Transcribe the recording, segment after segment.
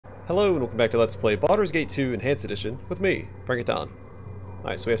Hello and welcome back to Let's Play Baldur's Gate 2 Enhanced Edition with me, Bring It On.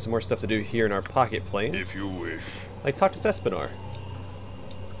 Alright, so we have some more stuff to do here in our pocket plane. If you wish. Like talk to Sespinar.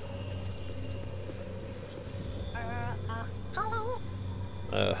 Hello?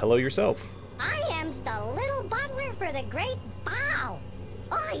 Hello yourself. I am the little butler for the Great Bhaal.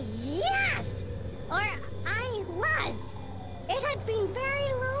 Oh, yes! Or I was. It has been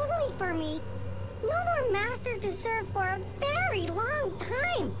very lonely for me. No more master to serve for a very long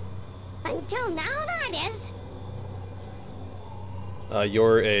time. Until now, that is.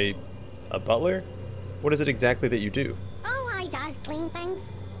 You're a butler? What is it exactly that you do? Oh, I does clean things.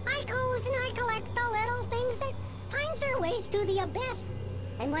 I goes and I collects the little things that finds their ways to the abyss.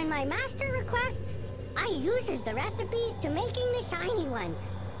 And when my master requests, I uses the recipes to making the shiny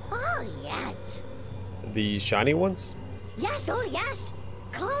ones. Oh, yes. The shiny ones? Yes, oh, yes.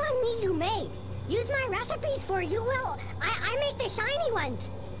 Call on me you may. Use my recipes for you will. I make the shiny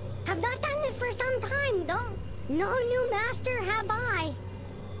ones. Have not done this for some time, though. No new master have I.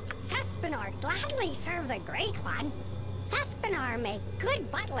 Sespinar gladly serve the great one. Sespinar make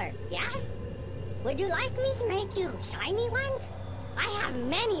good butler, yes? Would you like me to make you shiny ones? I have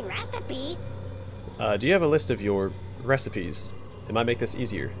many recipes. Do you have a list of your recipes? It might make this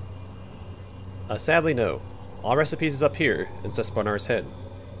easier. Sadly, no. All recipes is up here in Sespinar's head.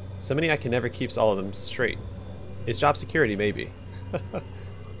 So many I can never keep all of them straight. It's job security, maybe.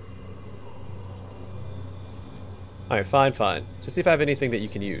 Alright, fine. Just see if I have anything that you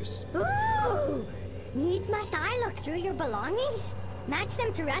can use. Ooh! Needs must I look through your belongings? Match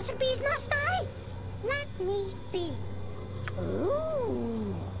them to recipes, must I? Let me see.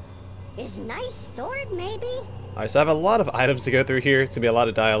 Ooh! Is nice sword, maybe? Alright, so I have a lot of items to go through here. It's gonna be a lot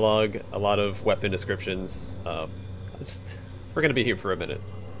of dialogue, a lot of weapon descriptions. We're gonna be here for a minute.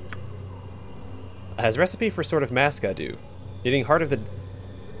 It has recipe for sort of mask I do. Eating Heart of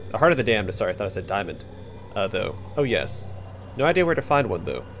the Damned. Sorry, I thought I said diamond. Though. Oh yes. No idea where to find one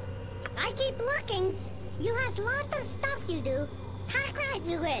though. I keep looking. You has lots of stuff you do. Hack right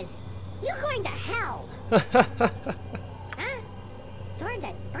you is. You going to hell. Huh? Sword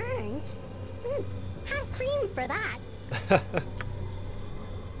that burns? Have cream for that.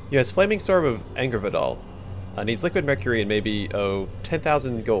 Yes, Flaming Sword of Angervidal. Needs liquid mercury and maybe,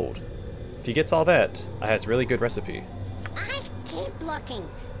 10,000 gold. If he gets all that, I has really good recipe. I keep looking.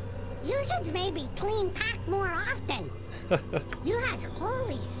 You should maybe clean pack more often. You has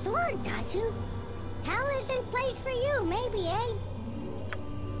holy sword, does you? Hell is in place for you, maybe, eh?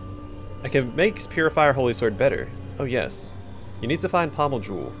 I can make Purifier Holy Sword better. Oh yes. You need to find Pommel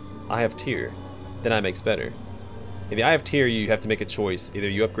Jewel. I have tier. Then I makes better. In the Eye of Tyr, you have to make a choice. Either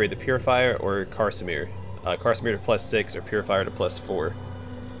you upgrade the Purifier or Karsamir. Karsamir to +6 or Purifier to +4.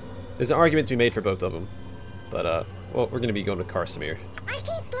 There's an argument to be made for both of them. But, well, we're going to be going with Karsamir. I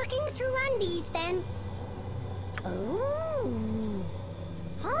keep looking through undies, then. Ooh.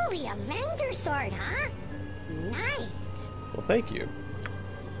 Holy Avenger sword, huh? Nice. Well, thank you.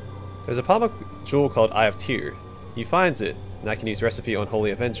 There's a Pommel Jewel called Eye of Tyr. He finds it, and I can use recipe on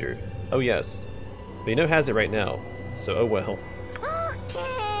Holy Avenger. Oh yes. But he no has it right now, so oh well.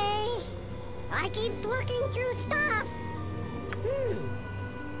 Okay. I keep looking through stuff.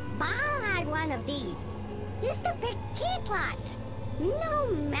 Bhaal had one of these. Used to pick tea plots. No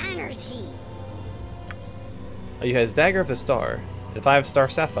manners he. He has Dagger of the Star, and 5 star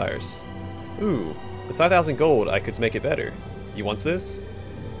sapphires. Ooh, with 5,000 gold I could make it better. You wants this?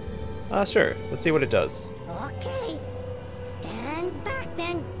 Sure, let's see what it does. Okay. Stand back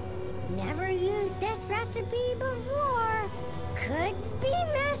then. Never used this recipe before. Could be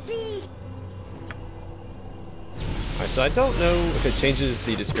messy. Alright, so I don't know if it changes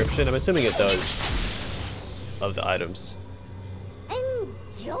the description. I'm assuming it does. Of the items.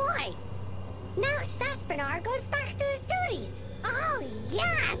 Enjoy! Now Sespinar goes back to his duties. Oh,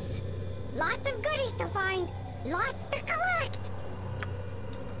 yes! Lots of goodies to find. Lots to collect.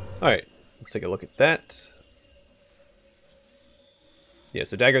 Alright, let's take a look at that. Yeah,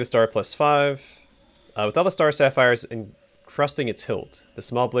 so Dagger of the Star +5. With all the star sapphires encrusting its hilt, the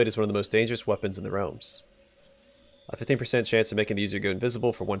small blade is one of the most dangerous weapons in the realms. A 15% chance of making the user go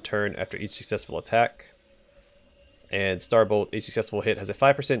invisible for 1 turn after each successful attack. And Starbolt, each successful hit has a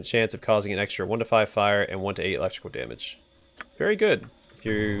 5% chance of causing an extra 1 to 5 fire and 1 to 8 electrical damage. Very good if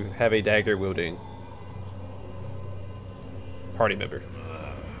you have a dagger wielding party member.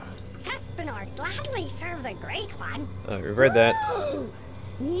 Sespinar gladly serve the great one. We've read that. Ooh,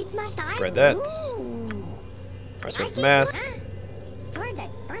 needs must I. Read that. Ooh. Alright, so mask. Sword that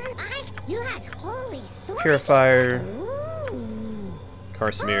burns. You has holy sword. Purifier. Ooh.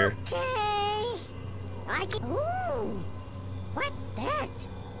 Karsamir. Okay. I can. Ooh. What's that?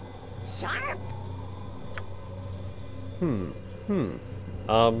 sharp. Ooh.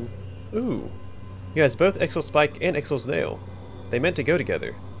 You guys both Ixal Spike and Ixal's Nail. They meant to go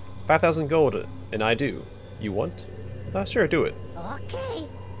together. 5,000 gold, and I do. You want? Sure, do it. Okay.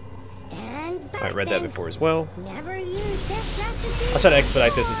 Stand back. I read that before as well. Never use this recipe. I'll try to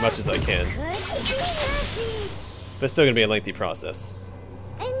expedite this as much as I can. Could be messy. But it's still going to be a lengthy process.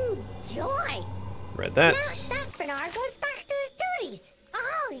 Enjoy. Read that. Now Saspinar goes back to his duties.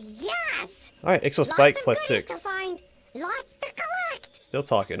 Oh, yes. Alright, Ixal Lots Spike of plus goodies 6. to find, lots to collect. Still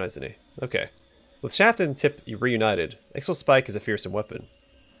talking, isn't he? Okay. With Shaft and Tip reunited, Ixal Spike is a fearsome weapon.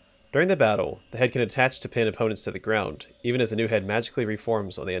 During the battle, the head can attach to pin opponents to the ground, even as a new head magically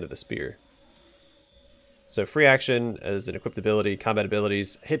reforms on the end of the spear. So free action as an equipped ability, combat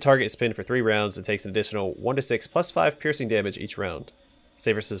abilities, hit target is pinned for 3 rounds and takes an additional 1d6 plus 5 piercing damage each round.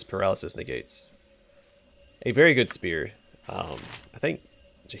 Save versus paralysis negates. A very good spear. I think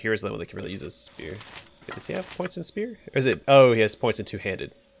Jahir's the one that can really use a spear. Does he have points in spear? Or is it... Oh, he has points in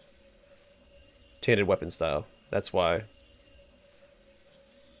two-handed. Two-handed weapon style. That's why.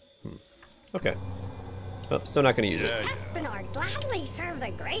 Okay. Well, still not going to use it. Saspinar gladly serve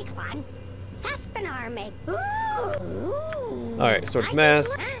the Great One. Saspinar may... Ooh. Alright, Sword of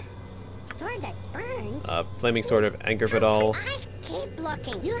Mask. Sword that burns. Flaming Sword of Anger Vidal. I keep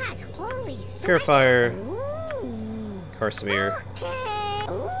looking. You has holy sword. Purifier. Ooh. Karsamir.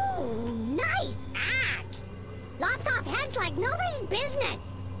 Okay. Ooh, nice axe. Lops off heads like nobody's business.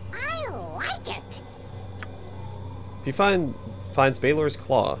 I like it. If you finds Balor's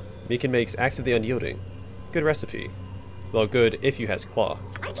Claw, Meekin makes Axe of the Unyielding. Good recipe. Well, good if you has Claw.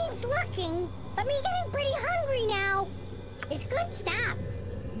 I keep looking, but me getting pretty hungry now. It's good stuff.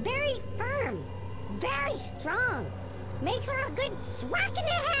 Very firm. Very strong. Makes her a good swack in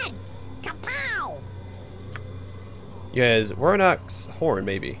the head. Kapow! You has Warnock's Horn,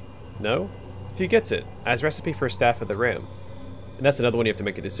 maybe. No? If you gets it, as recipe for Staff of the Ram. And that's another one you have to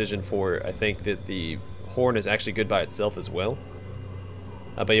make a decision for. I think that the Horn is actually good by itself as well.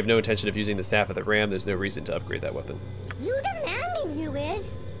 But you have no intention of using the Staff of the Ram, there's no reason to upgrade that weapon. You demanding you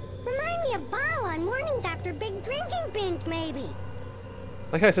is. Remind me of Bhaal on mornings after big drinking binge, maybe.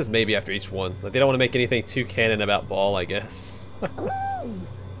 Like how it says maybe after each one. Like they don't want to make anything too canon about Bhaal, I guess. Ooh!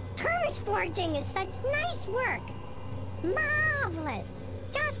 Turnish forging is such nice work. Marvelous.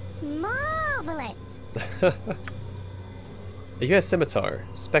 Just marvelous. You has Scimitar,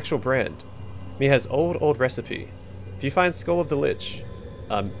 Spectral Brand. Me has old recipe. If you find Skull of the Lich,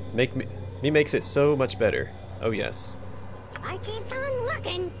 me makes it so much better. Oh yes. I keeps on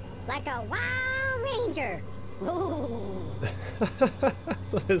looking like a wild ranger. Ooh.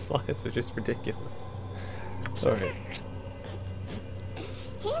 Some of his lines are just ridiculous. Alright.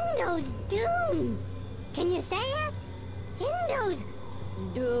 Hindo's doom. Can you say it? Hindo's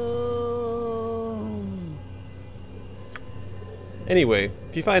doom. Anyway,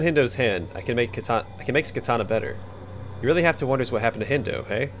 if you find Hindo's hand, I can make Katana better. You really have to wonder what happened to Hindo,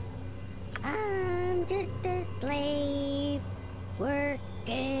 hey? I'm just a slave,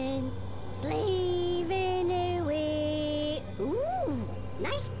 working, slaving away. Ooh,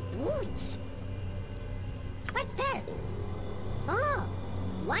 nice boots. What's this? Oh,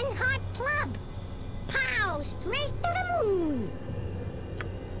 one hot club. Pow, straight to the moon.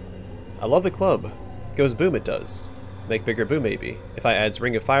 I love the club. Goes boom it does. Make bigger boom maybe. If I adds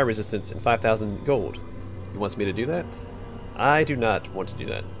Ring of Fire resistance and 5,000 gold. You wants me to do that? I do not want to do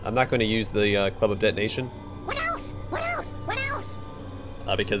that. I'm not going to use the Club of Detonation. What else? What else? What else?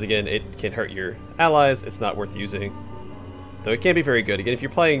 Because again, it can hurt your allies. It's not worth using. Though it can be very good. Again, if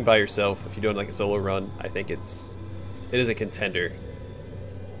you're playing by yourself, if you're doing like a solo run, I think it is a contender.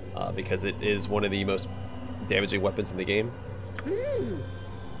 Because it is one of the most damaging weapons in the game.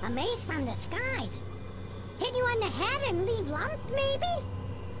 A mace from the skies. Hit you on the head and leave lump, maybe?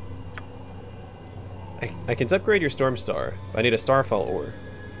 I can upgrade your Storm Star, but I need a Starfall ore.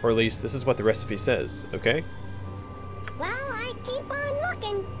 Or at least, this is what the recipe says, okay? Well, I keep on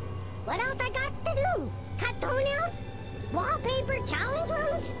looking. What else I got to do? Cut toenails? Wallpaper challenge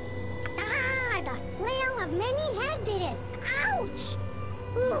rooms? Ah, the flail of many heads it is. Ouch!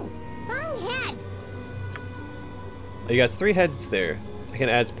 Ooh, wrong head. You got 3 heads there. I can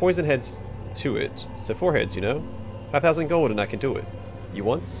add poison heads to it. So 4 heads, you know? 5,000 gold and I can do it. You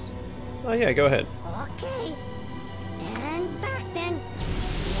want? Oh yeah, go ahead. Okay. Stand back then.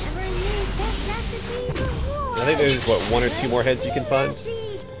 Never used this recipe before. I think there's, what, 1 or 2 more heads you can find?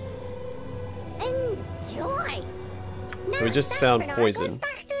 Enjoy. So we just found poison.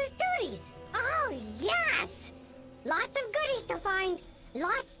 Back to his duties. Oh, yes. Lots of goodies to find.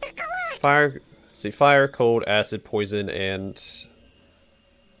 Lots to collect. Fire, cold, acid, poison, and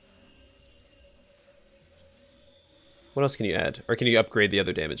What else can you add? Or can you upgrade the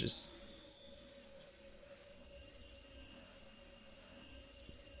other damages?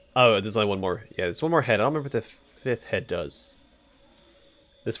 Oh, there's only one more. Yeah, there's one more head. I don't remember what the 5th head does.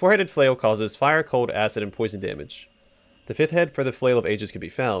 This 4-headed flail causes fire, cold, acid, and poison damage. The 5th head for the Flail of Ages can be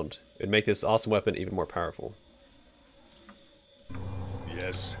found. It would make this awesome weapon even more powerful.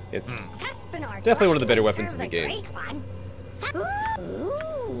 Yes. It's definitely one of the better weapons in the game.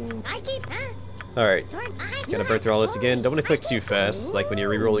 Alright, gotta burn through all this again. Don't want to click too fast, like when you're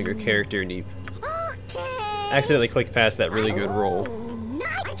re-rolling your character and you accidentally click past that really good roll.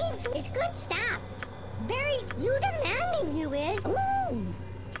 It's good stuff. Very you demanding you is. Ooh,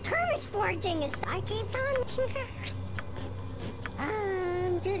 Terminus forging is. I keep on.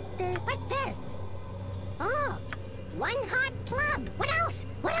 What's this? Oh, one hot club. What else?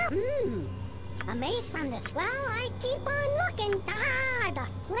 What else? A mace from the swell. I keep on looking. Ah, the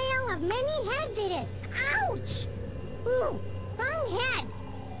flail of many heads it is. Ouch! Ooh, wrong head.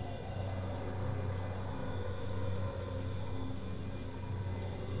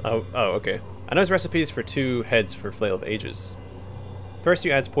 Oh, okay. I know there's recipes for 2 heads for Flail of Ages. First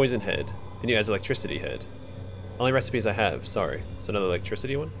you adds Poison Head, then you adds Electricity Head. Only recipes I have, sorry. So another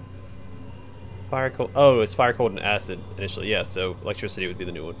Electricity one? Fire, cold... Oh, it's Fire, Cold, and Acid initially, yeah, so Electricity would be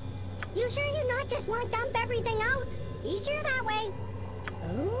the new one. You sure you not just want to dump everything out? Easier that way.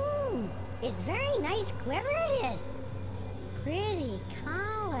 Ooh, it's very nice quiver it is. Pretty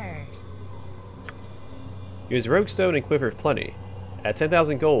colors. Use Rogue Stone and Quiver Plenty. Add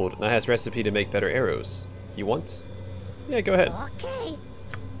 10,000 gold, and I has recipe to make better arrows. You want? Yeah, go ahead. Okay.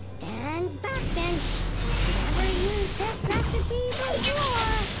 Stand back then. Never used this recipe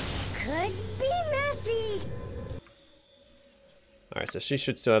before. Could be messy. Alright, so she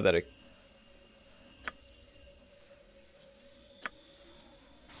should still have that.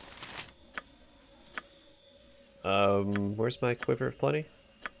 Where's my Quiver of Plenty?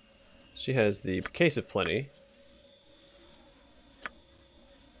 She has the Case of Plenty.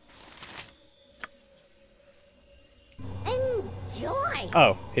 Enjoy.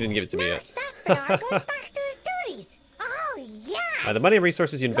 Oh, he didn't give it to me yet. Goes back to his duties. Oh yeah. The money and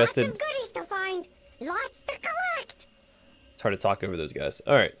resources you invested. Lots of goodies to find. Lots to collect. It's hard to talk over those guys.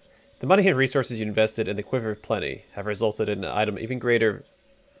 Alright. The money and resources you invested in the Quiver of Plenty have resulted in an item even greater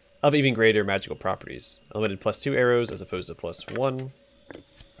magical properties. Unlimited +2 arrows as opposed to +1.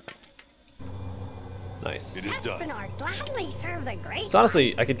 Nice. It is done. So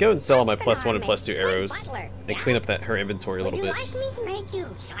honestly, I could go and sell all my +1 and +2 arrows and clean up her inventory a little bit. Would you like me to make you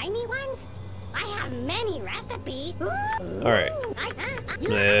shiny ones? I have many recipes. Alright.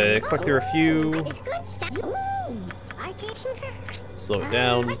 Click through a few. It's good stuff. Slow it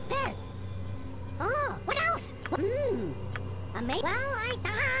down. What's this? Oh, what else?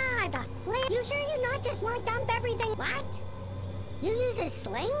 The flame. You sure you not just want to dump everything? What? You use a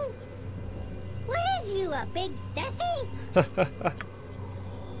sling? What is you, a big sissy?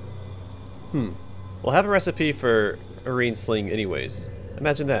 We'll have a recipe for Arene Sling anyways.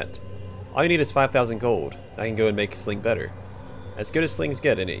 Imagine that. All you need is 5,000 gold. I can go and make a sling better. As good as slings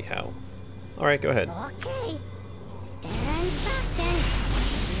get anyhow. Alright, go ahead. Okay. Stand back then.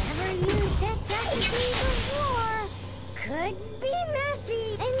 Never used this recipe before. Could be messy.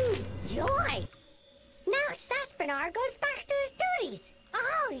 Enjoy. Now Saspinar goes back to his duties.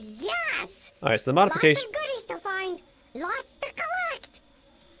 Oh, yes. Alright, so the modification... Lots of goodies to find. Lots to collect.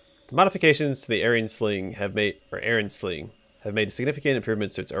 The modifications to the Arene Sling have made... Arene Sling have made significant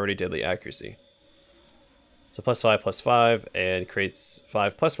improvements to its already deadly accuracy. So +5/+5, and creates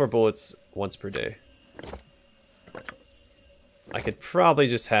 5 +4 bullets once per day. I could probably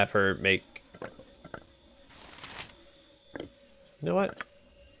just have her make... You know what?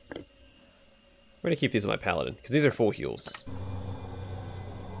 We're gonna keep these on my paladin, because these are full heals.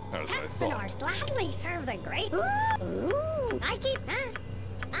 As I thought. Gladly serve the great. Ooh, I keep...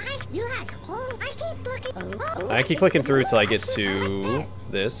 you asshole. I keep looking... I keep clicking through till I get to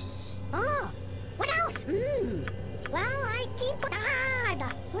this. Oh, what else? Well, I keep... the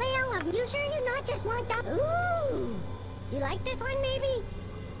flail of... You sure you not just want the... Ooh, you like this one, maybe?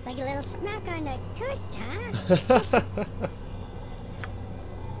 Like a little snack on the toast, huh?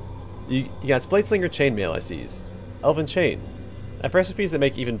 You got Blade Slinger Chainmail, I sees. Elven Chain. I have recipes that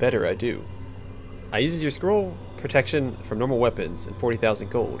make even better, I do. I uses your scroll protection from normal weapons and 40,000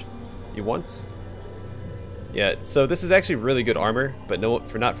 gold. You want? Yeah, so this is actually really good armor, but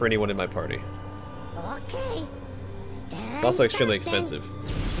not for anyone in my party. Okay. It's also extremely expensive.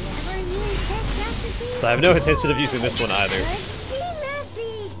 So I have no intention of using this one either.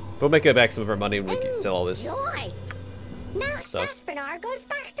 We'll make it back some of our money when we can sell all this now stuff. Saspinar goes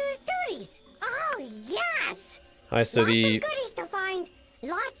back to his duties. Oh, yes. Alright, so the... Lots of goodies to find,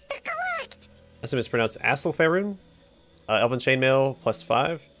 lots to collect. I assume it's pronounced Asselfaerun. Elven Chainmail,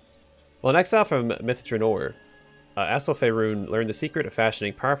 +5. Well, in exile from Myth Draenor, Asselfaerun learned the secret of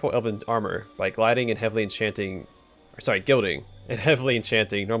fashioning powerful elven armor by gliding and heavily enchanting... gilding and heavily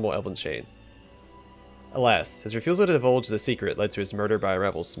enchanting normal elven chain. Alas, his refusal to divulge the secret led to his murder by a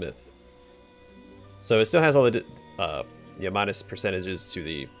rival smith. So it still has all the minus percentages to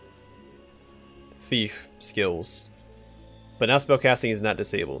the thief skills, but now spellcasting is not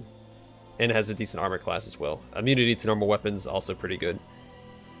disabled, and it has a decent armor class as well. Immunity to normal weapons also pretty good.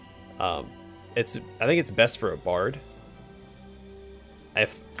 I think it's best for a bard.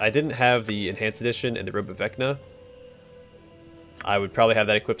 If I didn't have the enhanced edition and the Robe of Vecna, I would probably have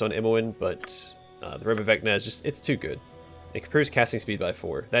that equipped on Imoen, but the Robe of Vecna is just, it's too good. It improves casting speed by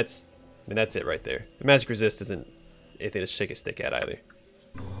 4. That's it right there. The magic resist isn't anything to shake a stick at either.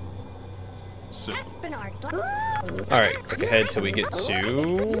 Alright, click ahead till we get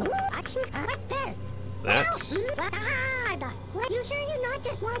to... that. You sure you're not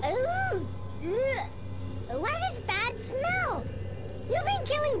just one? What is bad smell? You've been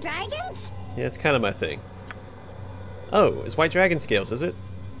killing dragons? Yeah, it's kind of my thing. Oh, it's white dragon scales, is it?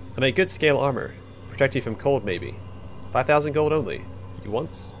 I make good scale armor. Protect you from cold, maybe. 5,000 gold only. You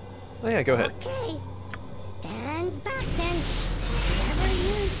once? Oh yeah, go ahead. Okay. Stand back then. Never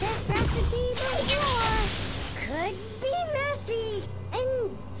used this recipe before. Could be messy.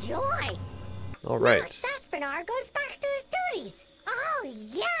 Enjoy. Alright. Saspinar goes back to his duties. Oh,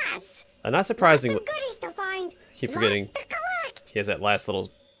 yes. Not surprisingly... Lots of goodies to find. Keep forgetting. Lots to collect. He has that last little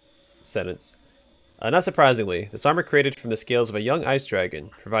sentence. Not surprisingly, this armor created from the scales of a young ice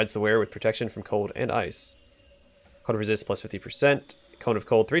dragon provides the wearer with protection from cold and ice. Cold resist plus 50%. Cone of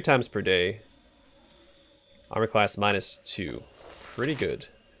cold 3 times per day. Armor class -2. Pretty good.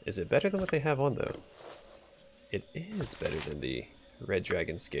 Is it better than what they have on though? It is better than the red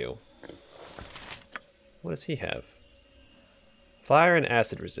dragon scale. What does he have? Fire and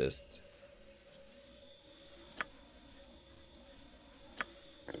acid resist.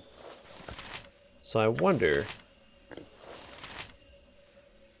 So I wonder...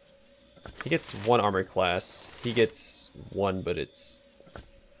 He gets 1 armor class. He gets 1, but it's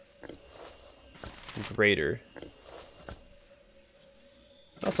greater.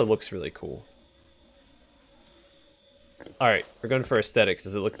 It also looks really cool. Alright, we're going for aesthetics.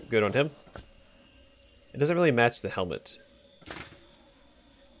 Does it look good on him? It doesn't really match the helmet.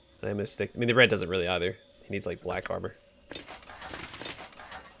 I'm gonna stick... I mean, the red doesn't really either. He needs, like, black armor.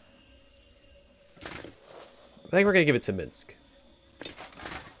 I think we're gonna give it to Minsk.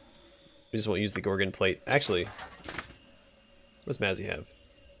 We just won't use the Gorgon plate. Actually, what does Mazzy have?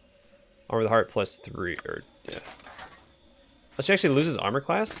 Armor of the Heart plus 3, or, yeah. Oh, she actually loses armor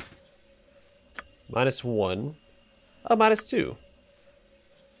class? -1. Oh, -2.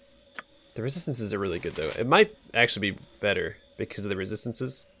 The resistances are really good, though. It might actually be better because of the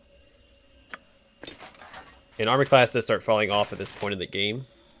resistances. And armor class does start falling off at this point in the game.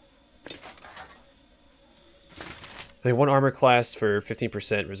 I mean, 1 armor class for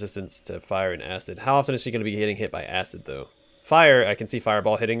 15% resistance to fire and acid. How often is she going to be getting hit by acid, though? Fire, I can see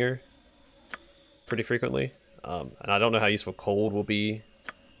Fireball hitting her pretty frequently. And I don't know how useful cold will be.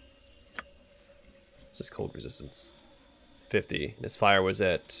 What's this cold resistance? 50. His fire was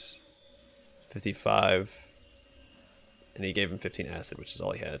at 55. And he gave him 15 acid, which is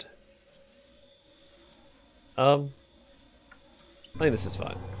all he had. I think this is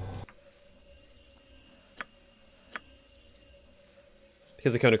fine.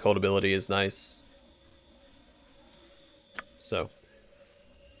 Because the Cone of Cold ability is nice. So,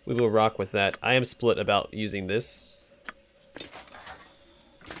 we will rock with that. I am split about using this.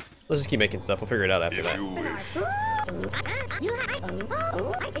 Let's just keep making stuff. We'll figure it out after that.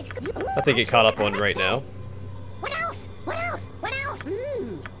 Nothing to get caught up on right now. What else? What else? What else?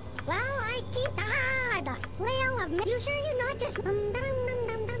 Well, I keep the flail of... You sure you're not just...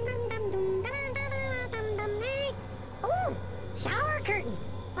 Ooh, shower curtain.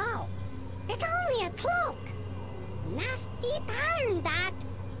 Oh, it's only a cloak. Nasty pattern, that.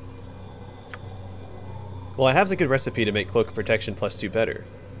 Well, I have a good recipe to make Cloak of Protection plus 2 better.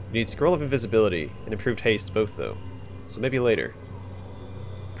 You need Scroll of Invisibility and Improved Haste both, though. So maybe later.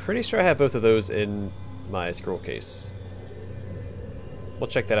 Pretty sure I have both of those in my scroll case. We'll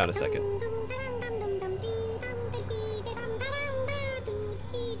check that out in a second.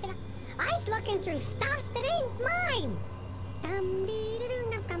 I's looking through stuff that ain't mine.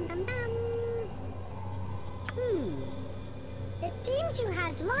 It seems you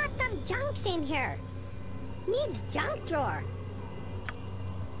has lots of junks in here. Needs junk drawer.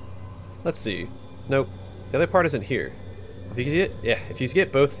 Let's see. Nope. The other part isn't here. If you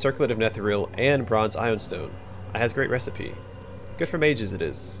get both Circlet of Netheril and Bronze Ionstone, it has a great recipe. Good for mages it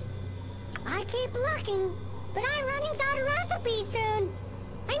is. I keep looking, but I'm running out of recipes soon.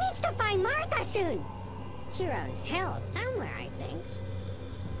 I need to find Martha soon. She's around hell somewhere, I think.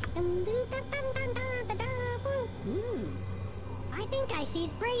 I think I see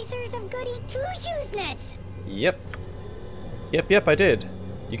bracers of goody two-shoes nets. Yep, I did.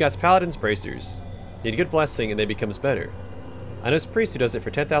 You got Paladin's bracers. Need a good blessing and they becomes better. I know a priest who does it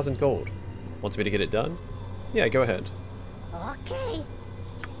for 10,000 gold. Wants me to get it done? Yeah, go ahead. Okay.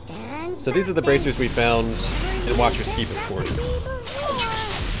 So these are the bracers we found in Watcher's Keep, of course.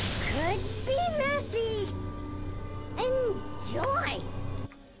 Could be messy. Enjoy.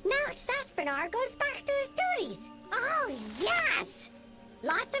 Now Saspinar goes back to his duties. Oh, yes!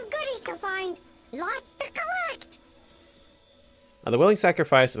 Lots of goodies to find, lots to collect. The willing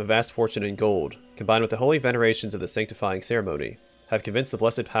sacrifice of a vast fortune in gold, combined with the holy venerations of the sanctifying ceremony, have convinced the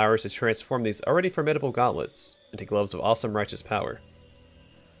blessed powers to transform these already formidable gauntlets into gloves of awesome righteous power.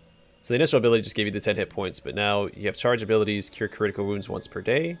 So the initial ability just gave you the 10 hit points, but now you have charge abilities, cure critical wounds once per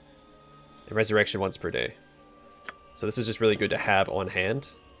day, and resurrection once per day. So this is just really good to have on hand.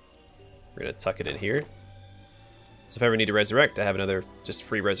 We're going to tuck it in here. So if I ever need to resurrect, I have another just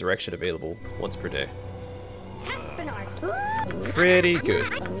free resurrection available once per day. Pretty good.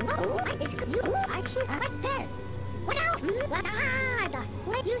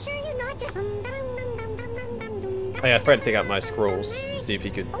 Oh yeah, I tried to take out my scrolls to see if he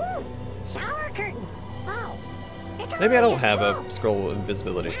could. Shower curtain. Oh. Maybe I don't have a scroll of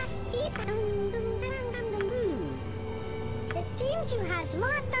invisibility. It seems you has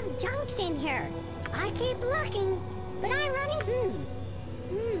lots of junks in here. I keep looking, but I'm running.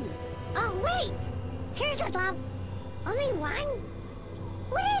 Oh wait, here's a glove. Only one?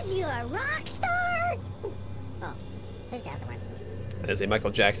 What is you, a rock star? Oh, there's the other one. That is a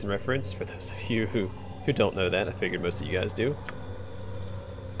Michael Jackson reference for those of you who don't know that. I figured most of you guys do.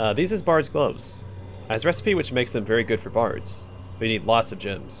 These is Bard's gloves. It has a recipe which makes them very good for bards, but you need lots of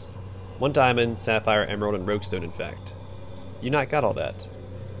gems. 1 diamond, sapphire, emerald, and roguestone, in fact. You not got all that.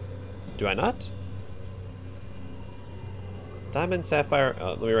 Do I not? Diamond, sapphire,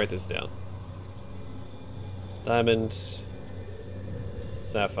 let me write this down. Diamond,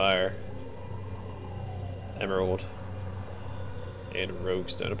 sapphire, emerald, and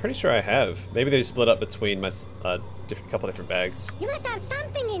roguestone. I'm pretty sure I have. Maybe they split up between my couple different bags. You must have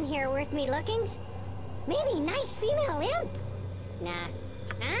something in here worth me looking. Maybe nice female imp. Nah.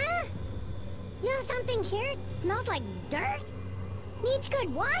 Huh? You have something here? Smells like dirt? Needs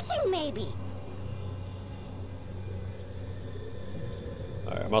good washing, maybe.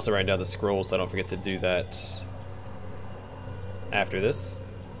 Alright, I'm also writing down the scrolls so I don't forget to do that after this.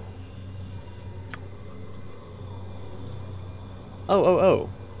 Oh.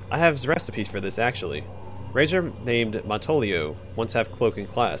 I have recipes for this, actually. Ranger named Montolio once have cloak and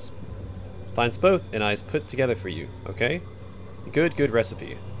clasp. Finds both and I's put together for you, okay? Good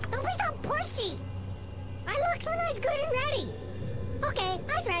recipe. Don't be so pushy. I looked when I was good and ready. Okay,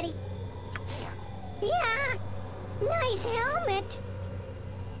 I was ready. Yeah, nice helmet.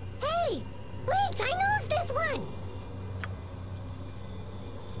 Hey, wait, I knows this one.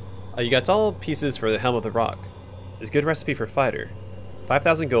 You got all pieces for the Helm of the Rock. It's a good recipe for fighter.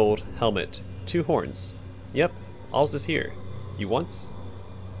 5,000 gold, helmet, 2 horns. Yep, all's is here. You wants?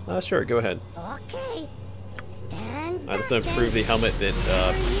 Sure, go ahead. Okay. This will improve the helmet that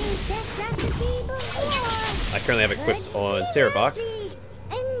I currently have equipped on Sarabach.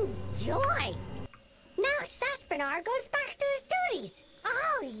 Enjoy. Now Saspinar goes back to his duties.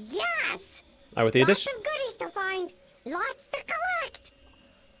 Oh yes. With the addition, lots of goodies to find, lots to collect.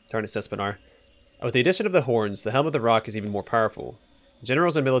 Darn it, Sespinar. With the addition of the horns, the Helm of the Rock is even more powerful.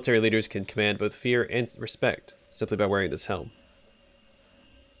 Generals and military leaders can command both fear and respect simply by wearing this helm.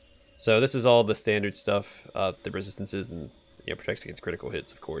 So this is all the standard stuff, the resistances and protects against critical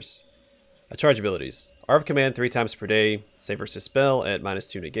hits, of course. Charge abilities. Arv command 3 times per day, save versus spell at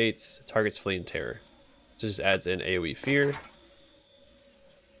 -2 negates, targets flee in terror. So it just adds in AoE fear.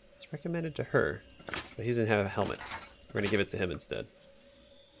 It's recommended to her, but he doesn't have a helmet. We're going to give it to him instead.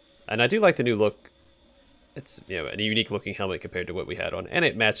 And I do like the new look. It's a unique looking helmet compared to what we had on, and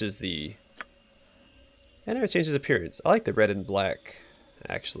it matches the. And it changes appearance. I like the red and black,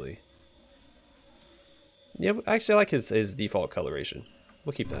 actually. Yeah, actually I like his default coloration.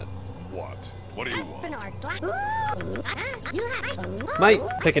 We'll keep that. What do you want? Might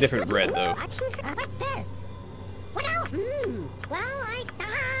pick a different red though. What's this? What else?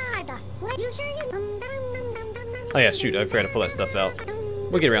 Oh yeah, shoot! I forgot to pull that stuff out.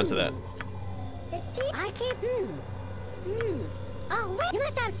 We'll get around to that. I keep... Oh, wait, you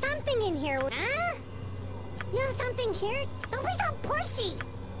must have something in here, huh? You have something here? Don't be so pushy.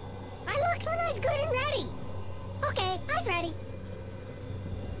 I looked when I was good and ready. Okay, I was ready.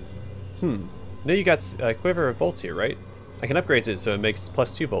 Now you got a quiver of bolts here, right? I can upgrade it so it makes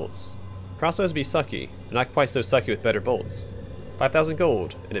 +2 bolts. Crossbows be sucky, but not quite so sucky with better bolts. 5,000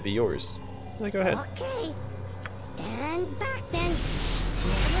 gold, and it'd be yours. Go ahead. Okay. Stand back then.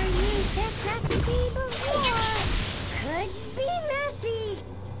 Never used this recipe before. Could be messy.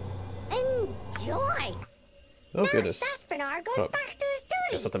 Enjoy. Oh, goodness. Bernard goes Oh, back to the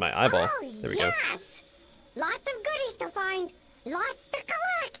studio. got something in my eyeball. Oh, There we yes. go. Lots of goodies to find. Lots to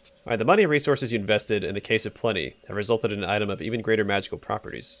collect. Alright, the money and resources you invested in the Case of Plenty have resulted in an item of even greater magical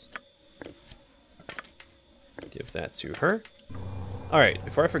properties. Give that to her. Alright,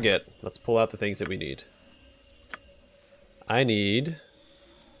 before I forget, let's pull out the things that we need. I need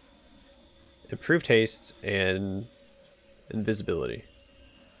improved haste and invisibility.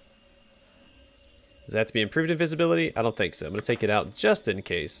 Does that have to be improved invisibility? I don't think so. I'm going to take it out just in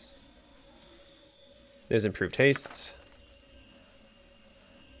case. There's improved haste.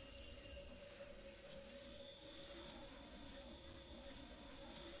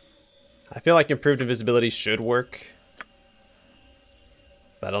 I feel like improved invisibility should work,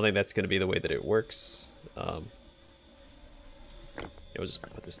 but I don't think that's going to be the way that it works. We'll just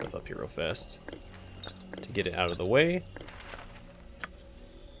put this stuff up here real fast to get it out of the way.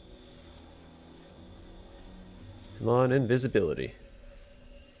 Come on, invisibility.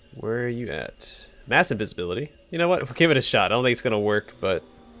 Where are you at? Mass invisibility. You know what? We'll give it a shot. I don't think it's going to work, but...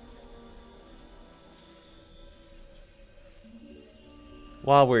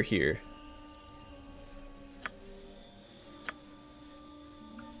 while we're here...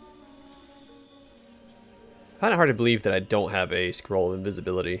 I find it hard to believe that I don't have a scroll of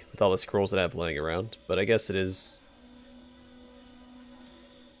invisibility with all the scrolls that I have laying around, but I guess it is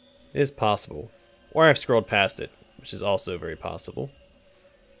possible. Or I've scrolled past it, which is also very possible.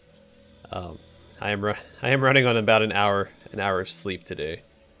 I am running on about an hour of sleep today.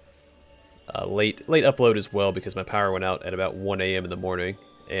 Late upload as well because my power went out at about 1 a.m. in the morning,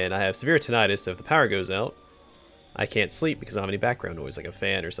 and I have severe tinnitus, so if the power goes out, I can't sleep because I don't have any background noise like a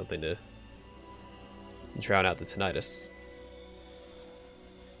fan or something to drown out the tinnitus.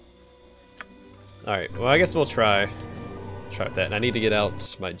 Alright, well I guess we'll try with that. And I need to get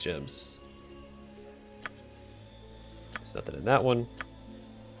out my gems. There's nothing in that one.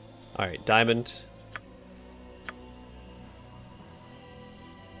 Alright, diamond.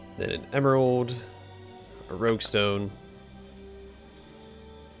 Then an emerald. A rogue stone.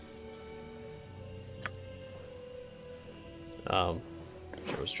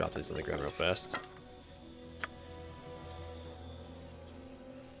 Let's drop these on the ground real fast.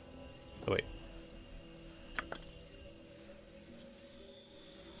 Oh, wait.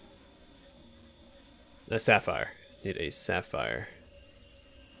 A sapphire. Need a sapphire.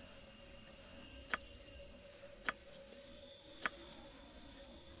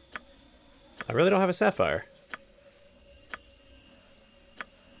 I really don't have a sapphire.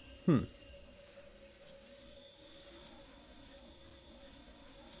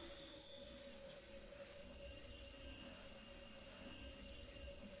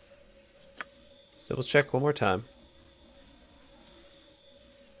 Double check one more time.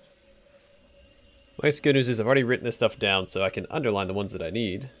 I guess the good news is I've already written this stuff down so I can underline the ones that I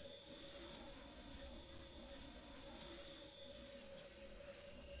need.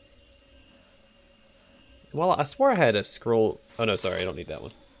 Well, I swore I had a scroll... oh no, sorry, I don't need that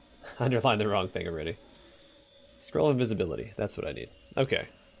one. I underlined the wrong thing already. Scroll invisibility, that's what I need. Okay.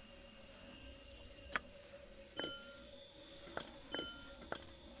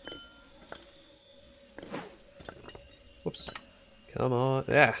 Whoops. Come on.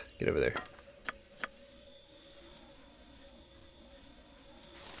 Yeah, get over there.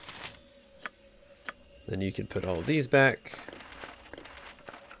 Then you can put all of these back.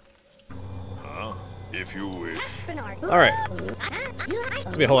 If you wish. Alright. This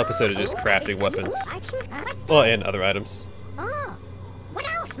will be a whole episode of just crafting weapons. Well, and other items. Oh, what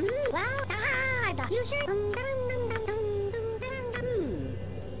else? Well, you should...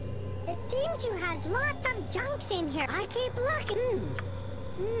 It seems you has lots of junks in here. I keep looking.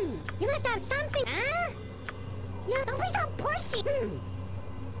 You must have something, huh? You don't be so pushy.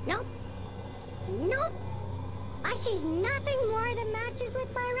 Nope. Nope. I see nothing more that matches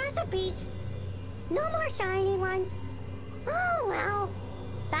with my recipes. No more shiny ones. Oh well.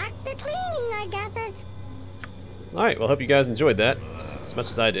 Back to cleaning, I guess it's... Alright, well, hope you guys enjoyed that as much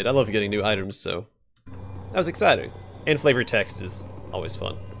as I did. I love getting new items, so that was exciting. And flavored text is always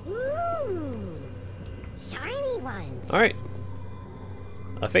fun. shiny ones. Alright.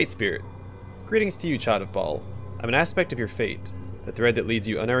 A Fate Spirit. Greetings to you, Child of Bhaal. I'm an aspect of your fate, the thread that leads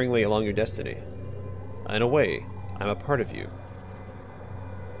you unerringly along your destiny. In a way, I'm a part of you.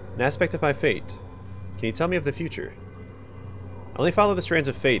 An aspect of my fate. Can you tell me of the future? I only follow the strands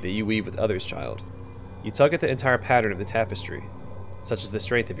of fate that you weave with others, child. You tug at the entire pattern of the tapestry, such as the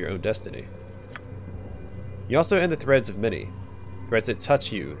strength of your own destiny. You also end the threads of many, threads that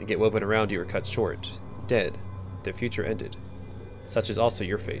touch you and get woven around you are cut short, dead, their future ended. Such is also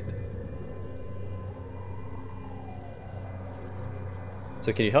your fate.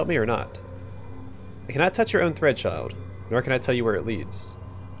 So can you help me or not? I cannot touch your own thread, child, nor can I tell you where it leads.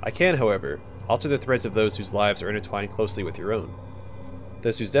 I can, however, alter the threads of those whose lives are intertwined closely with your own,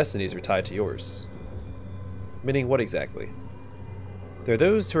 those whose destinies are tied to yours. Meaning what exactly? There are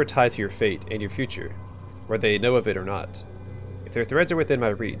those who are tied to your fate and your future, whether they know of it or not. If their threads are within my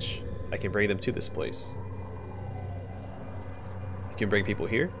reach, I can bring them to this place. You can bring people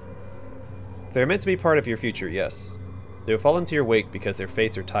here? They are meant to be part of your future, yes. They will fall into your wake because their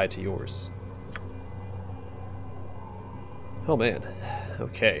fates are tied to yours. Oh man.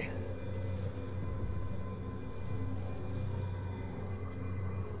 Okay.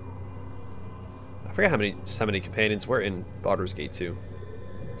 I forget how many companions were in Baldur's Gate 2.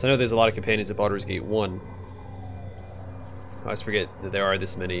 So I know there's a lot of companions in Baldur's Gate 1. I always forget that there are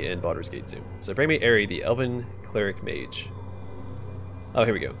this many in Baldur's Gate 2. So bring me Aerie, the Elven Cleric Mage. Oh,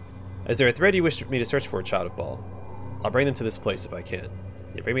 here we go. Is there a thread you wish me to search for, Child of Bhaal? I'll bring them to this place if I can.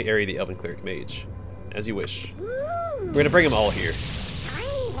 Yeah, bring me Aerie, the Elven Cleric Mage. As you wish. We're gonna bring them all here.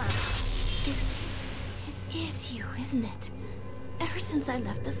 Shiny ones. It is you, isn't it? Ever since I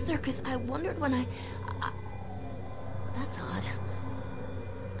left the circus, I wondered when I... That's odd.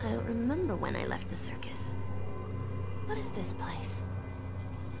 I don't remember when I left the circus. What is this place?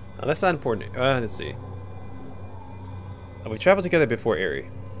 Oh, that's not important. Let's see. We traveled together before, Aerie.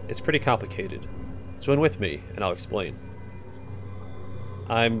 It's pretty complicated. Join with me, and I'll explain.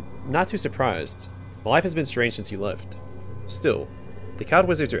 I'm not too surprised. My life has been strange since you left. Still, the cowed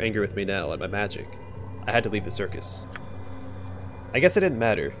wizards are angry with me now at my magic. I had to leave the circus. I guess it didn't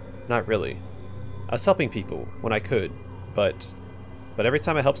matter. Not really. I was helping people when I could, but every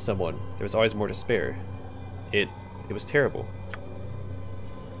time I helped someone, there was always more to spare. It was terrible.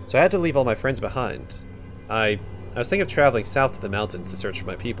 So I had to leave all my friends behind. I was thinking of traveling south to the mountains to search for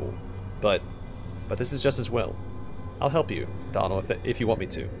my people, but this is just as well. I'll help you, Donald, if you want me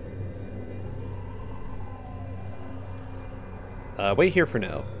to. Wait here for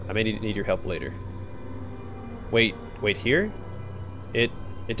now. I may need your help later. Wait here? It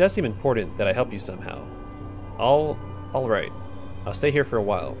does seem important that I help you somehow. All right. I'll stay here for a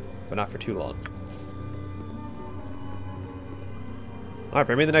while, but not for too long. Alright,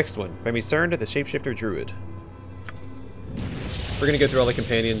 bring me the next one. Bring me Cern, the Shapeshifter Druid. We're gonna go through all the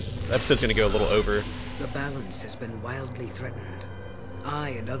companions. The episode's gonna go a little over. The balance has been wildly threatened. I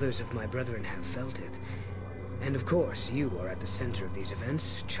and others of my brethren have felt it. And of course, you are at the center of these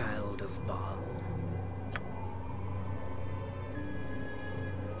events, Child of Bhaal.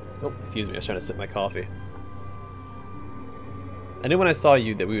 Oh, excuse me, I was trying to sip my coffee. I knew when I saw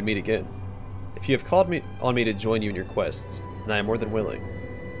you that we would meet again. If you have called on me to join you in your quest, then I am more than willing.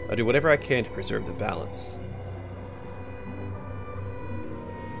 I'll do whatever I can to preserve the balance.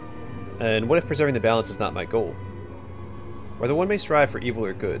 And what if preserving the balance is not my goal? Whether one may strive for evil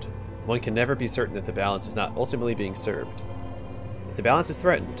or good, one can never be certain that the balance is not ultimately being served. If the balance is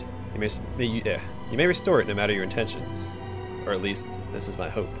threatened, you may restore it no matter your intentions. Or at least, this is my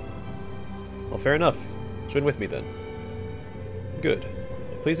hope. Well, fair enough. Join with me then. Good.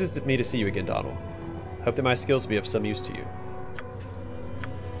 It pleases me to see you again, Donald. I hope that my skills will be of some use to you.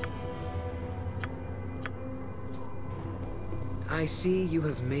 I see you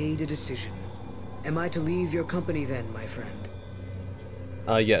have made a decision. Am I to leave your company then, my friend?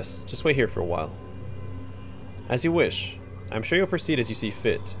 Yes. Just wait here for a while. As you wish. I'm sure you'll proceed as you see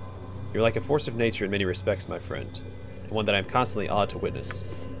fit. You're like a force of nature in many respects, my friend, and one that I'm constantly awed to witness.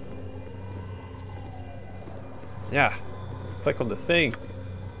 Yeah. Click on the thing.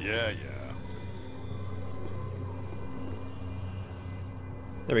 Yeah.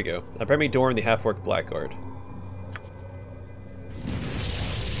 There we go. Bring me Dorn, the half-orc blackguard.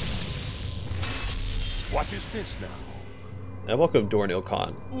 What is this now? Welcome, Dorn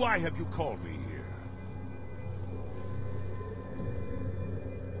Ilkhan. Why have you called me here?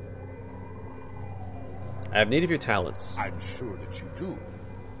 I have need of your talents. I'm sure that you do.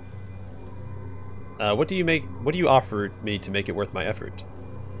 What do you offer me to make it worth my effort?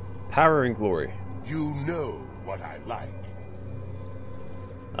 Power and glory. You know what I like.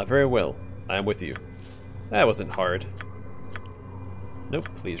 Very well. I am with you. That wasn't hard. Nope,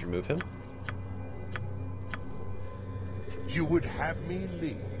 please remove him. You would have me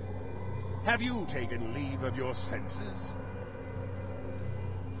leave? Have you taken leave of your senses?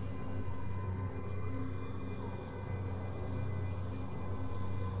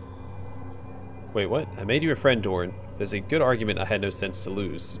 Wait, what? I made you a friend, Dorn. There's a good argument I had no sense to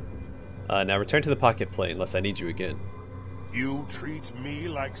lose. Now return to the pocket plane, unless I need you again. You treat me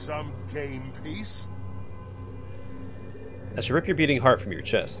like some game piece? I should rip your beating heart from your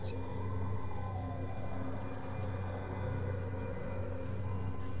chest.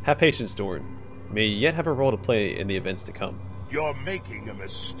 Have patience, Dorn. You may yet have a role to play in the events to come. You're making a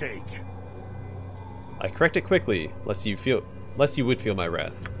mistake. I correct it quickly, lest you would feel my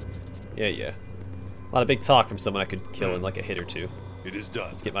wrath. Yeah. A lot of big talk from someone I could kill in like a hit or two. It is done.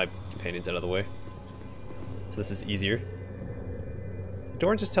 Let's get my companions out of the way. So this is easier.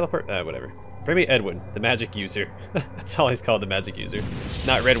 Dorn just teleport? Whatever. Bring me Edwin, the magic user. That's all he's called, the magic user.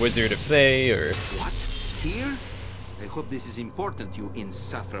 Not Red Wizard of Thay, or... What? Here? I hope this is important, you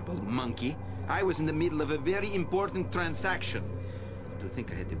insufferable monkey. I was in the middle of a very important transaction. To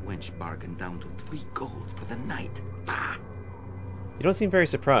think I had the wench bargained down to 3 gold for the night. Bah! You don't seem very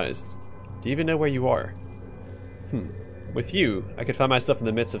surprised. Do you even know where you are? With you, I could find myself in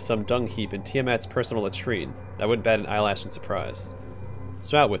the midst of some dung heap in Tiamat's personal latrine. I wouldn't bat an eyelash in surprise.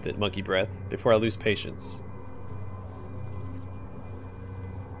 So out with it, monkey breath, before I lose patience.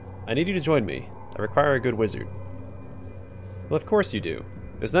 I need you to join me. I require a good wizard. Well, of course you do.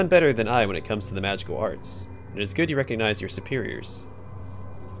 There's none better than I when it comes to the magical arts. And it is good you recognize your superiors.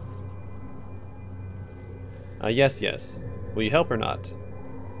 Yes. Will you help or not?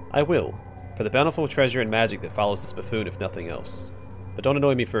 I will, for the bountiful treasure and magic that follows this buffoon if nothing else. But don't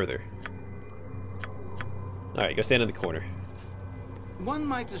annoy me further. Alright, go stand in the corner. One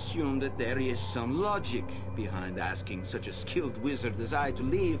might assume that there is some logic behind asking such a skilled wizard as I to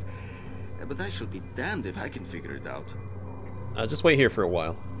leave, but I shall be damned if I can figure it out. Just wait here for a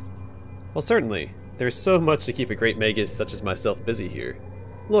while. Well, certainly. There's so much to keep a great magus such as myself busy here.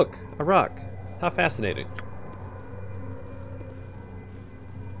 Look, a rock. How fascinating.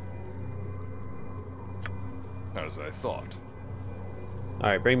 As I thought.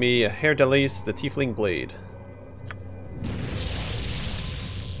 Alright, bring me a Hair Dalis, the Tiefling Blade.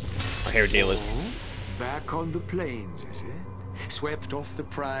 Or Hair Dalis. Oh, back on the plains, is it? Swept off the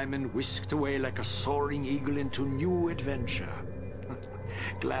prime and whisked away like a soaring eagle into new adventure.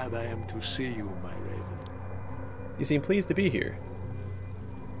 Glad I am to see you, my raven. You seem pleased to be here.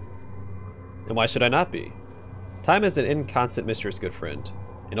 And why should I not be? Time is an inconstant mistress, good friend,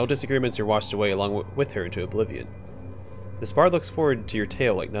 and all disagreements are washed away along with her into oblivion. This bard looks forward to your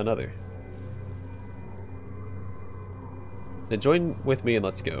tale like none other. Then join with me and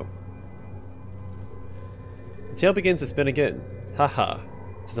let's go. The tale begins to spin again. Haha.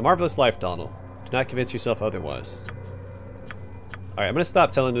 This is a marvelous life, Donald. Do not convince yourself otherwise. Alright, I'm going to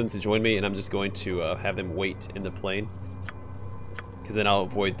stop telling them to join me, and I'm just going to have them wait in the plane. Because then I'll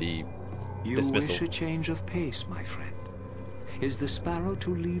avoid the dismissal. You wish a change of pace, my friend. Is the sparrow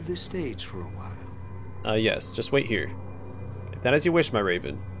to leave the stage for a while? Yes, just wait here. If that is your wish, my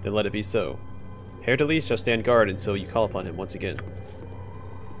raven, then let it be so. Hair Dalis shall stand guard until you call upon him once again.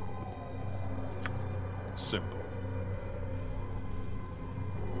 Simple.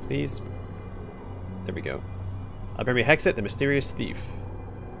 Please. There we go. Bring me Hexit, the mysterious thief.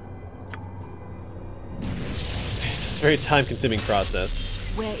 It's a very time-consuming process.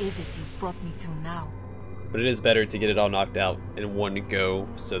 Where is it you've brought me to now? But it is better to get it all knocked out in one go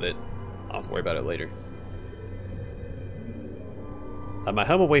so that I'll have to worry about it later. My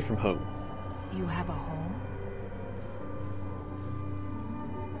home away from home. You have a home?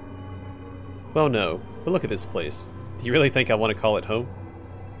 Well, no. But look at this place. Do you really think I want to call it home?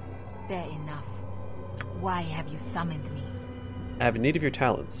 Fair enough. Why have you summoned me? I have need of your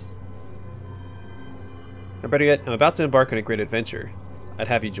talents. Or better yet, I'm about to embark on a great adventure. I'd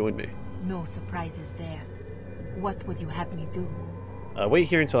have you join me. No surprises there. What would you have me do? Wait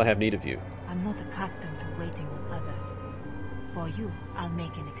here until I have need of you. I'm not accustomed to waiting on others. For you, I'll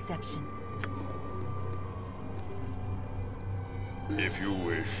make an exception. If you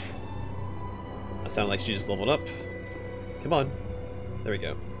wish. I sound like she just leveled up. Come on. There we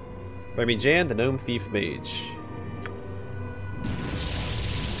go. Bring me Jan, the gnome thief mage.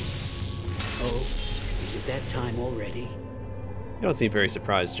 Oh, is it that time already? You don't seem very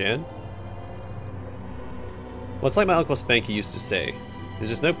surprised, Jan. Well, it's like my Uncle Spanky used to say. There's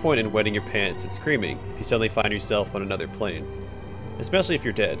just no point in wetting your pants and screaming if you suddenly find yourself on another plane. Especially if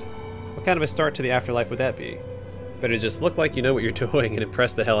you're dead. What kind of a start to the afterlife would that be? Better just look like you know what you're doing and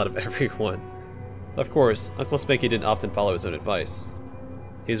impress the hell out of everyone. Of course, Uncle Spanky didn't often follow his own advice.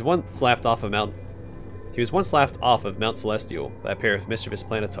 He was once laughed off of Mount Celestial by a pair of mischievous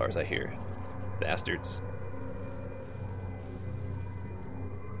planetars, I hear. Bastards.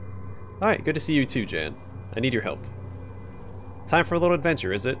 Alright, good to see you too, Jan. I need your help. Time for a little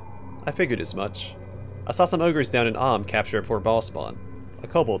adventure, is it? I figured as much. I saw some ogres down in Amn capture a poor ball spawn. A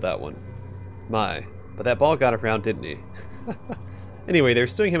kobold, that one. My, but that ball got around, didn't he? Anyway, they were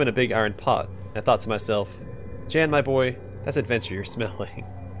stewing him in a big iron pot, and I thought to myself, Jan, my boy, that's adventure you're smelling.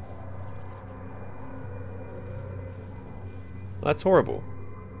 Well, that's horrible.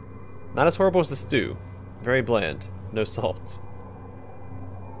 Not as horrible as the stew. Very bland. No salt.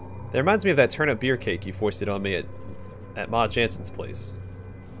 That reminds me of that turnip beer cake you foisted on me at Ma Jansen's place.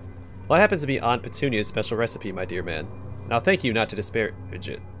 Well, that happens to be Aunt Petunia's special recipe, my dear man. Now thank you not to disparage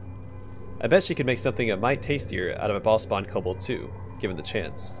it. I bet she could make something a mite tastier out of a ball spawn kobold too, given the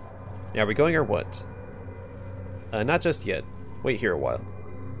chance. Now are we going or what? Not just yet. Wait here a while.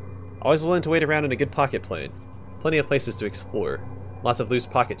 Always willing to wait around in a good pocket plane. Plenty of places to explore. Lots of loose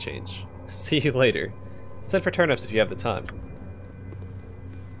pocket change. See you later. Send for turnips if you have the time.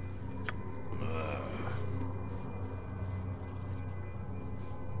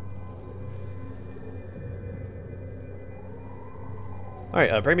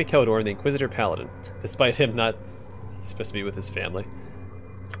 Alright, bring me Keldor, the Inquisitor Paladin. Despite him not... He's supposed to be with his family.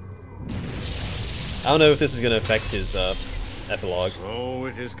 I don't know if this is going to affect his epilogue. So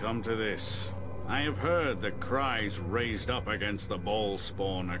it has come to this. I have heard the cries raised up against the ball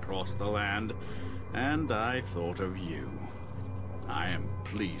spawn across the land, and I thought of you. I am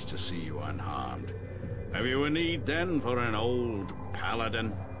pleased to see you unharmed. Have you a need then for an old paladin?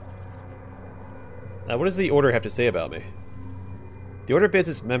 What does the Order have to say about me? The Order bids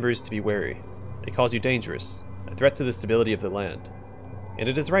its members to be wary. It calls you dangerous, a threat to the stability of the land. And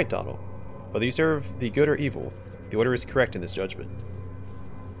it is right, Donald. Whether you serve the good or evil, the Order is correct in this judgment.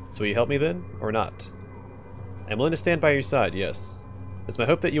 So will you help me then, or not? I am willing to stand by your side, yes. It's my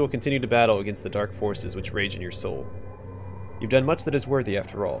hope that you will continue to battle against the dark forces which rage in your soul. You've done much that is worthy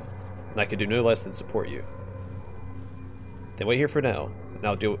after all, and I can do no less than support you. Then wait here for now, and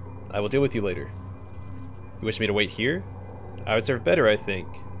I will deal with you later. You wish me to wait here? I would serve better, I think,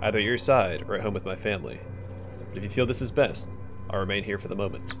 either at your side or at home with my family. But if you feel this is best, I'll remain here for the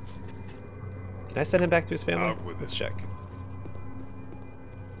moment. Can I send him back to his family? Let's check.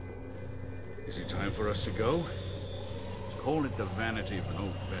 Is it time for us to go? Call it the vanity of an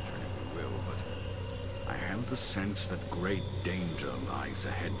old veteran if you will, but I have the sense that great danger lies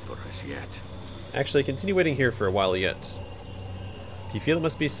ahead for us yet. Actually, continue waiting here for a while yet. If you feel it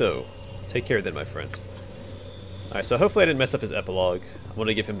must be so, take care then, my friend. Alright, so hopefully I didn't mess up his epilogue. I want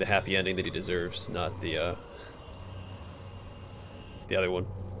to give him the happy ending that he deserves, not the other one.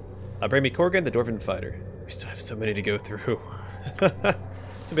 Bring me Korgan, the Dwarven Fighter. We still have so many to go through.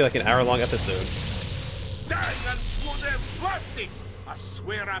 This will be like an hour-long episode. I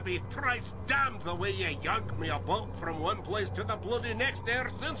swear I be thrice damned the way you yanked me about from one place to the bloody next there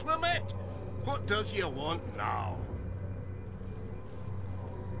since we met. What does you want now?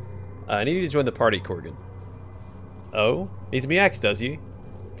 I need you to join the party, Korgan. Oh? Needs me axe, does he?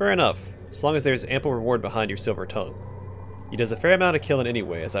 Fair enough, as long as there's ample reward behind your silver tongue. He does a fair amount of killing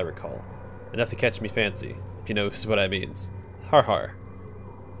anyway, as I recall. Enough to catch me fancy, if you know what I means. Har har.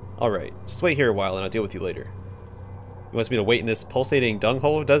 Alright, just wait here a while and I'll deal with you later. He wants me to wait in this pulsating dung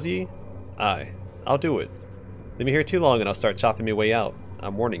hole, does he? Aye, I'll do it. Leave me here too long and I'll start chopping my way out.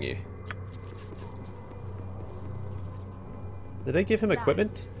 I'm warning you. Did they give him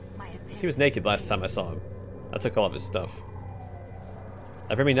equipment? He was naked last time I saw him. I took all of his stuff.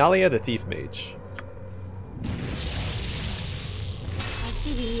 Bring me Nalia, the Thief Mage. I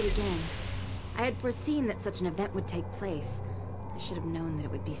see we meet again. I had foreseen that such an event would take place. I should have known that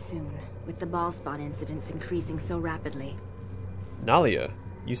it would be soon, with the ball spawn incidents increasing so rapidly. Nalia,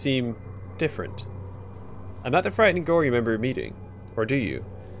 you seem different. I'm not the frightened girl you remember meeting, or do you?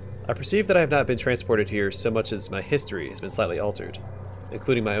 I perceive that I have not been transported here so much as my history has been slightly altered,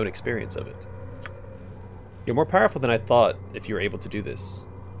 including my own experience of it. You're more powerful than I thought if you were able to do this.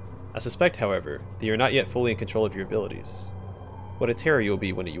 I suspect, however, that you are not yet fully in control of your abilities. What a terror you will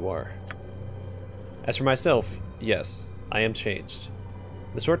be when you are. As for myself, yes, I am changed.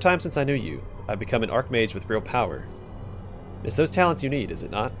 In the short time since I knew you, I've become an archmage with real power. It's those talents you need, is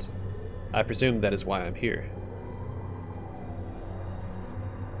it not? I presume that is why I'm here.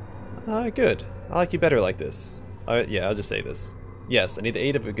 Good. I like you better like this. Yeah, I'll just say this. Yes, I need the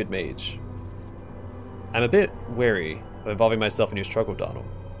aid of a good mage. I'm a bit wary of involving myself in your struggle, Donald.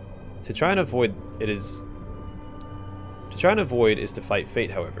 To try and avoid is to fight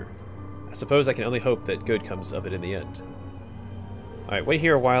fate, however. I suppose I can only hope that good comes of it in the end. Alright, wait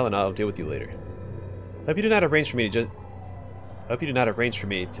here a while and I'll deal with you later. Hope you do not arrange for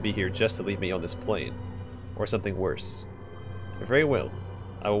me to be here just to leave me on this plane. Or something worse. Very well.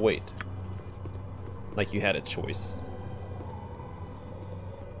 I will wait. Like you had a choice.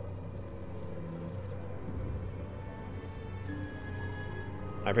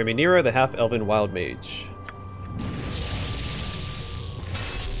 I bring me Nero, the half-elven wild mage.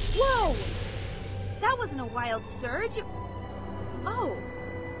 Whoa! That wasn't a wild surge. Oh,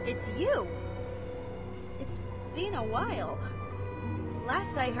 it's you. It's been a while.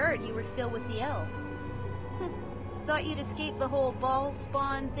 Last I heard, you were still with the elves. Thought you'd escape the whole ball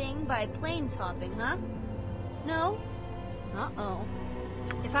spawn thing by planes hopping, huh? No? Uh-oh.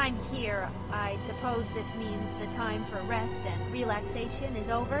 If I'm here, I suppose this means the time for rest and relaxation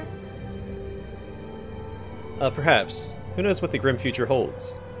is over? Perhaps. Who knows what the grim future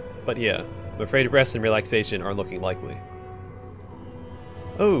holds? But yeah, I'm afraid rest and relaxation aren't looking likely.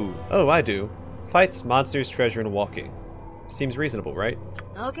 Oh, I do. Fights, monsters, treasure, and walking. Seems reasonable, right?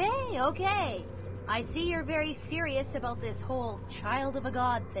 Okay. I see you're very serious about this whole child of a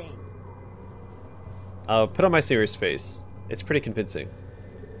god thing. I'll put on my serious face. It's pretty convincing.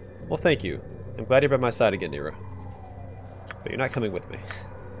 Well, thank you. I'm glad you're by my side again, Nero. But you're not coming with me.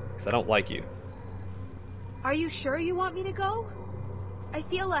 Because I don't like you. Are you sure you want me to go? I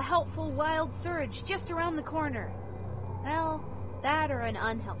feel a helpful wild surge just around the corner. Well, that or an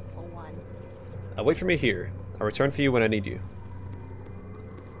unhelpful one. Wait for me here. I'll return for you when I need you.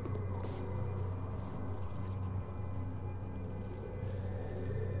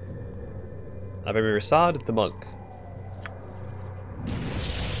 I'm Rasad the monk.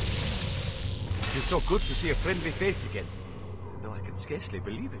 It's so good to see a friendly face again, though I can scarcely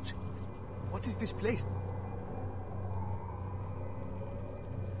believe it. What is this place?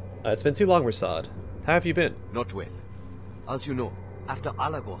 It's been too long, Rasad. How have you been? Not well. As you know, after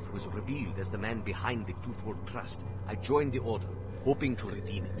Alagoth was revealed as the man behind the Twofold Trust, I joined the Order, hoping to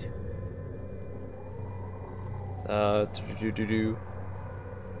redeem it.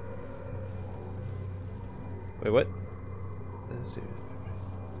 Wait, what? Let's see.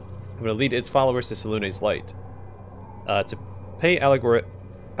 I'm going to lead its followers to Salune's light. To pay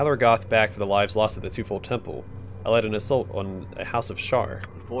Alargoth back for the lives lost at the Twofold Temple, I led an assault on a house of Shar.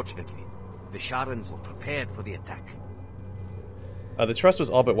 Unfortunately, the Sharans were prepared for the attack. The trust was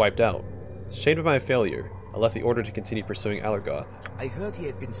all but wiped out. Shamed by my failure, I left the Order to continue pursuing Alargoth. I heard he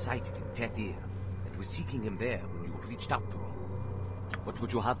had been sighted in Tethir, and was seeking him there when you reached out to me. What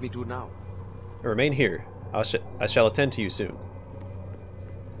would you have me do now? Remain here. I shall attend to you soon.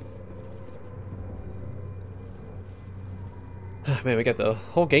 Man, we got the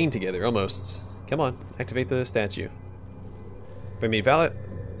whole gang together, almost. Come on, activate the statue. Bring me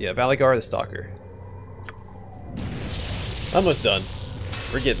Valagar the Stalker. Almost done.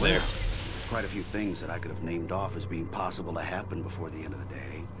 We're getting there. There's quite a few things that I could have named off as being possible to happen before the end of the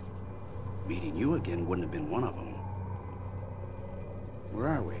day. Meeting you again wouldn't have been one of them. Where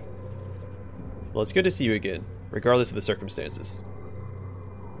are we? Well, it's good to see you again, regardless of the circumstances.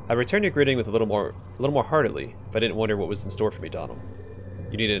 I'd return your greeting with a little more heartily if I didn't wonder what was in store for me, Donald.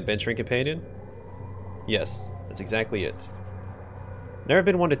 You need an adventuring companion? Yes, that's exactly it. Never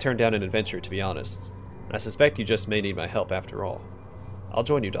been one to turn down an adventure, to be honest. And I suspect you just may need my help after all. I'll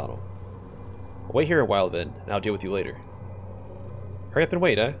join you, Donald. I'll wait here a while then, and I'll deal with you later. Hurry up and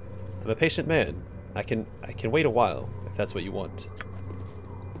wait, eh? I'm a patient man. I can wait a while, if that's what you want.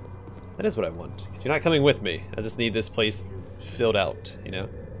 That is what I want. Because you're not coming with me. I just need this place filled out, you know?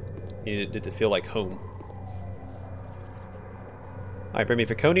 Need it to feel like home. Alright, bring me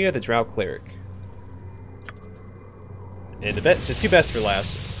Viconia, the Drow Cleric. And the two best for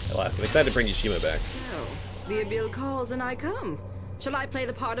last. I'm excited to bring Yushima back. So, the Abil calls and I come. Shall I play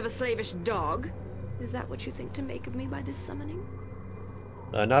the part of a slavish dog? Is that what you think to make of me by this summoning?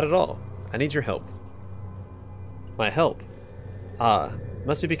 Not at all. I need your help. My help? Ah,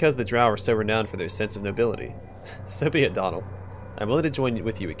 must be because the Drow are so renowned for their sense of nobility. So be it, Donald. I'm willing to join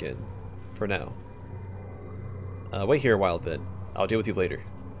with you again. For now. Wait here a while then. I'll deal with you later.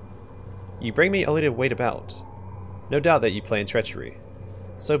 You bring me only to wait about. No doubt that you plan treachery.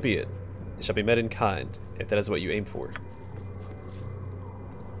 So be it. It shall be met in kind, if that is what you aim for.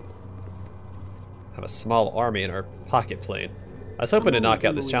 Have a small army in our pocket plane. I was hoping to knock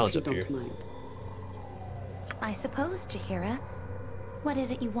out this challenge up here. I suppose, Jaheira. What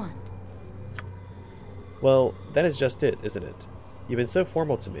is it you want? Well, that is just it, isn't it? You've been so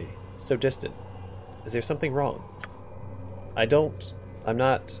formal to me, so distant. Is there something wrong? I'm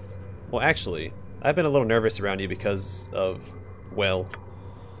not... Well, actually, I've been a little nervous around you because of, well...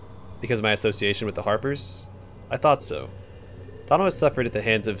 Because of my association with the Harpers? I thought so. Donald has suffered at the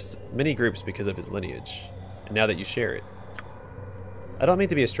hands of many groups because of his lineage, and now that you share it. I don't mean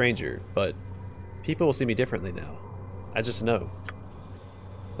to be a stranger, but people will see me differently now. I just know.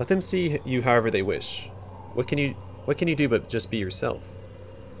 Let them see you however they wish. What can you do but just be yourself?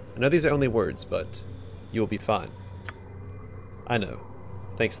 I know these are only words, but you will be fine. I know.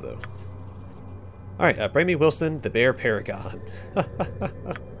 Thanks, though. Alright, bring me Wilson, the Bear Paragon.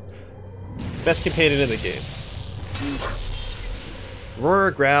 Best companion in the game.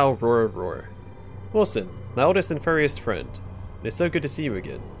 Roar, growl, roar, roar. Wilson, my oldest and furriest friend. It is so good to see you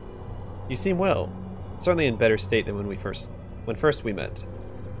again. You seem well. Certainly in better state than when first we met.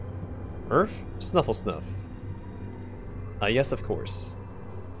 Murph? Snuffle snuff. Yes, of course.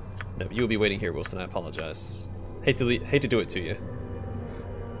 No, you will be waiting here, Wilson. I apologize. Hate to do it to you.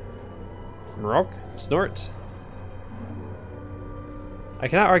 Mrock? Snort? I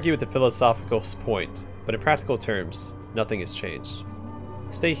cannot argue with the philosophical point, but in practical terms, nothing has changed.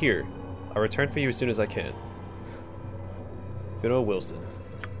 Stay here. I'll return for you as soon as I can. Good old Wilson.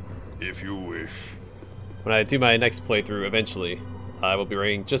 If you wish. When I do my next playthrough, eventually, I will be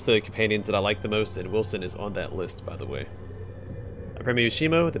bringing just the companions that I like the most, and Wilson is on that list, by the way. I bring you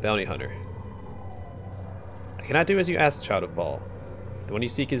Ushimo, the bounty hunter. I cannot do as you ask, Child of Bhaal. The one you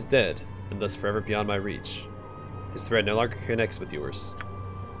seek is dead, and thus forever beyond my reach. His thread no longer connects with yours.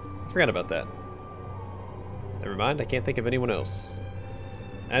 I forgot about that. Never mind, I can't think of anyone else.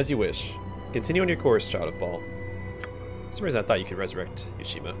 As you wish. Continue on your course, Child of Bhaal. For some reason I thought you could resurrect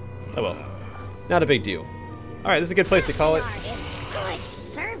Ushimo. Oh well. Not a big deal. Alright, this is a good place to call it. Good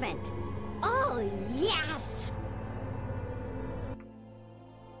servant. Oh, yes!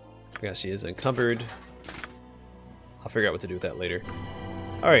 Yeah, she is encumbered. I'll figure out what to do with that later.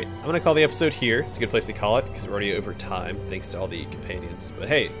 Alright, I'm going to call the episode here. It's a good place to call it, because we're already over time, thanks to all the companions. But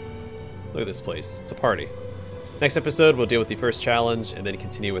hey, look at this place. It's a party. Next episode, we'll deal with the first challenge, and then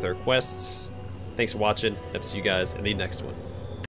continue with our quests. Thanks for watching. I'll see you guys in the next one.